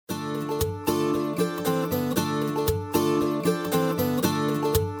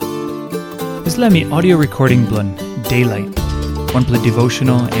Islami audio recording blun Daylight. One play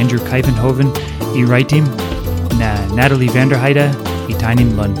devotional Andrew Kuyvenhoven, Ritim, na Natalie Vanderheide,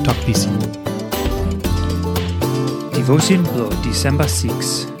 Tainim lun Tokpisin. Devotion blo December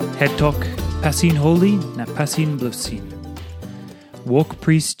 6. Head talk Pasin Holi na Pasin Bilong. Wok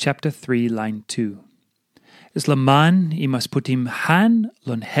Pris chapter 3 line 2. Islaman imas putim han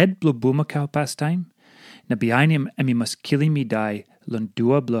lun head blo bulmakau pastaim, na bihainim imas kilim die lun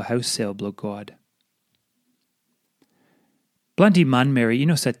dua blo haus sale blo God. Planti manmeri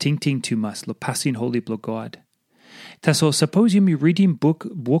sa tinting tumas lo Pasin Holi blo God. Tasol suppose Yumi Ritim book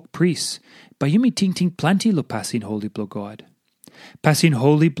Wok Pris, by Yumi tinting Planti lo Pasin Holi blo God. Pasin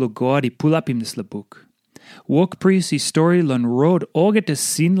Holi blo God pulapim this la book. Wok Pris stori lun road olgeta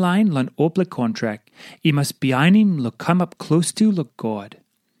sin lain lun Olpela Kontrak, imas bihainim lo kamap klostu lo God.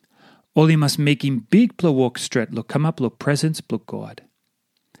 Oli must mekim bikpela wok stret lo kamap lo presens blo God.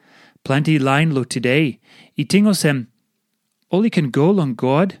 Planti lain lo today, itingosem, oli can go lon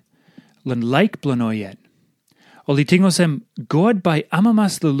God, lon like blono yet. Oli tingosem, God by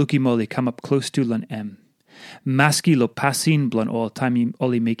amamas lo lukimoli kamap klostu lon em. Maski lo pasin blon all time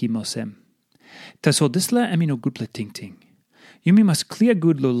oli mekimosem. Tasol disla emino gudpla tingting. Yumi must clear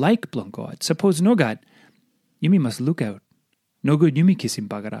good lo like blon God. Suppose no God, Yumi must look out. No good Yumi kiss him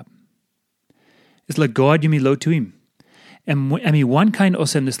bagarap. Is la God Yumi lo to him. Emi one kind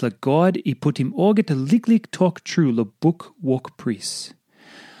osem this la God put him olgeta lik talk true lo book Wok Pris.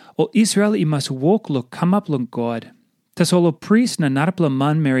 O Israel must walk lo come up lon God. Tasol lo priest na narapla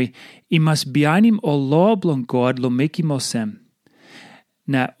manmeri must bihainim o law blon God lo mekim osem.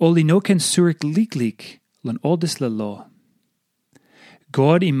 Na oli no ken surik lik lon all this la law.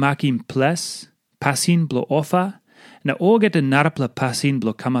 God makim ples, pasin blo ofa, na olgeta narapla pasin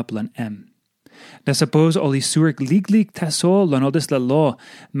blo come up lon em. Na suppose oli surik lik tasol lon all this la law,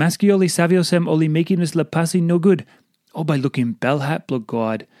 maski oli saviosem oli making this la pasin no good, all by looking belhat blo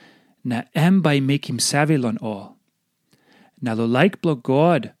God, na em by make him savvy lon all. Na lo like blo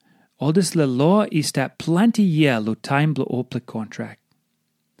God, all this la law is that plenty year lo time blo Olpela Kontrak.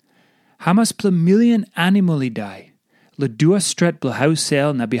 Hamas pla million animali die, lo dua stret blo house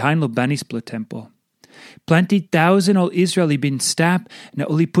sale na behind lo banis blo temple. Plenty thousand all Israeli been stabbed, na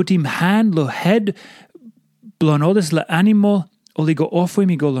oli put him hand lo head blon all this la animal, oli go off with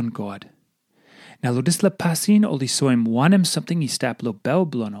me go lon God. Na lo dis la pasin oli saw him want him something he stab lo bell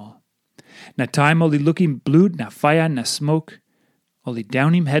blon all. Na time oli looking blood na fire na smoke, oli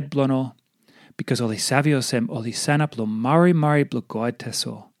down him head blon all, because oli savios him oli san up lo mari blo God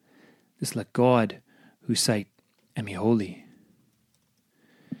Tasol. This la God who sight emi holy.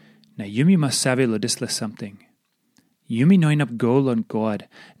 Na Yumi must savvy lo dis la something. Yumi noin up go lon God,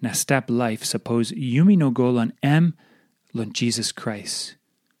 na stap life suppose Yumi no go lon em lon Jisas Krais,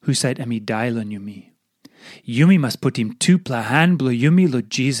 who sight emi die lon Yumi. Yumi must put him two plahan blo Yumi lo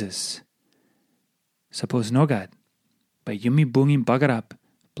Jesus. Suppose no God, by Yumi bunging bagarap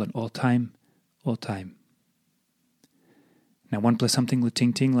blon all time. Now one plus something lo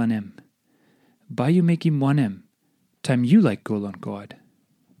ting lan em. By you make him one em, time you like go lon God.